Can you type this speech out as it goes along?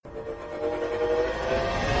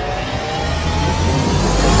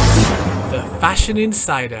Fashion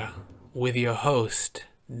Insider with your host,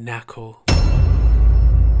 Nakul.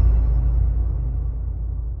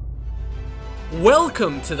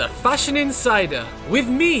 Welcome to the Fashion Insider with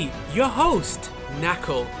me, your host,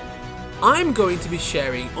 Nakul. I'm going to be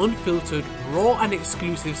sharing unfiltered, raw and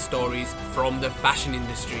exclusive stories from the fashion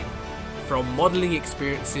industry. From modelling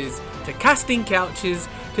experiences, to casting couches,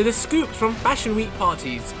 to the scoops from Fashion Week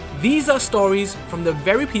parties. These are stories from the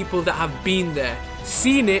very people that have been there,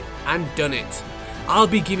 seen it and done it. I'll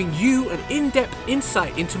be giving you an in-depth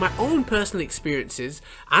insight into my own personal experiences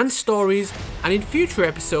and stories, and in future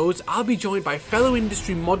episodes I'll be joined by fellow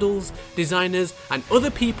industry models, designers and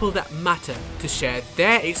other people that matter to share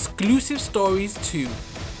their exclusive stories too.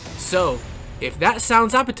 So, if that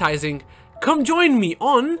sounds appetizing, come join me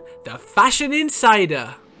on the Fashion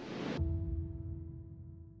Insider.